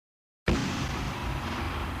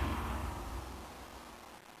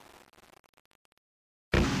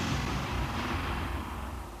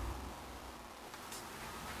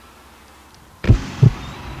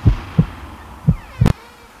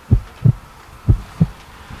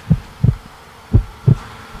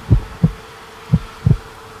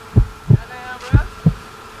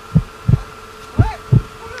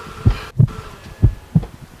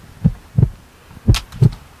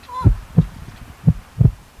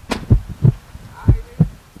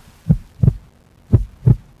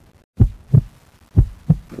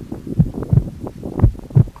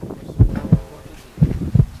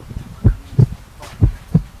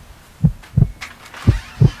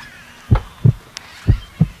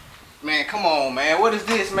come on, man. What is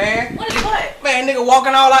this, man? What is what? Man, nigga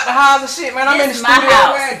walking all out the house and shit, man. I'm in the This is my studio,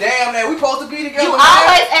 house. man. Damn that. We supposed to be together, You man.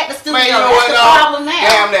 always at the studio. Man, you know That's what, the problem now.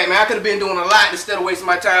 Damn that, man. I could have been doing a lot instead of wasting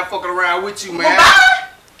my time fucking around with you, man. Well, bye.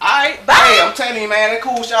 Alright, Bye. hey, I'm telling you, man, that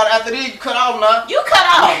cool shot after this, you cut off now. You cut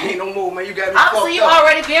off. Man, ain't no more, man. You got me Obviously, you fucked up.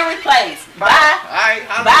 already been replaced. Bye. Alright,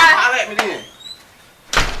 holla at me then.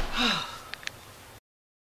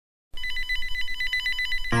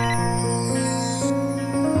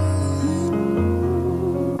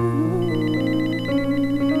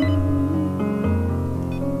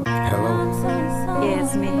 Hello? Yeah,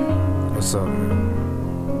 it's me. What's up, man?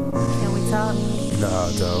 Can we talk?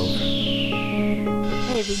 Nah, dog.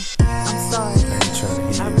 Baby, I'm sorry. I ain't trying to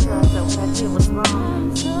I hear you. realized that what I did was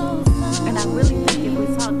wrong. And I really think if we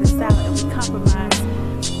talk this out and we compromise,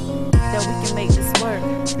 that we can make this work.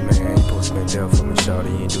 Man, I ain't supposed to be there for me,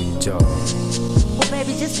 shawty. You ain't do your job. Well,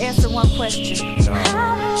 baby, just answer one question.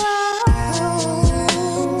 Nah.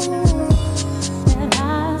 And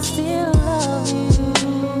I still love you.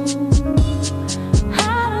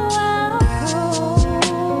 How do I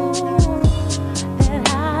prove that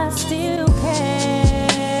I still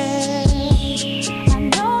care? I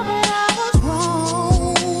know that I was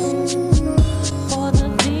wrong for the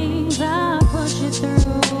things I put you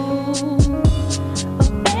through.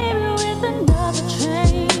 But baby, with another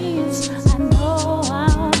chance, I know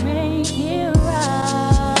I'll make it right.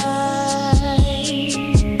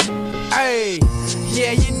 Hey,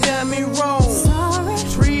 yeah, you done me wrong. Sorry.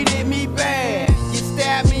 Treated me bad. You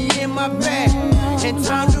stabbed me in my back and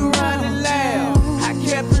turned around and laughed. I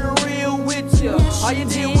kept it real with you. All you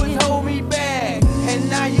did was hold me back. And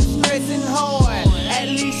now you stressing hard. At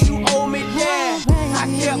least you owe me that. I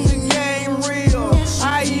kept the game real.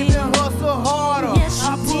 I even hustle harder.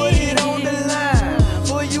 I put it on the line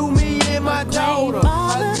for you, me, and my daughter.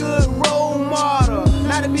 A good role model.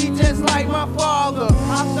 Not to be just like my father.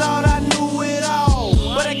 I thought I knew it all,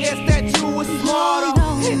 but I guess that you was smarter.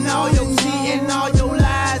 And all your cheating, all your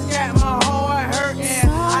lies got my heart hurting.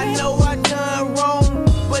 I know I done wrong,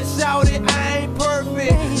 but shout it, I ain't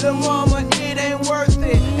perfect. The mama, it ain't worth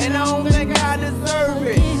it. And I don't think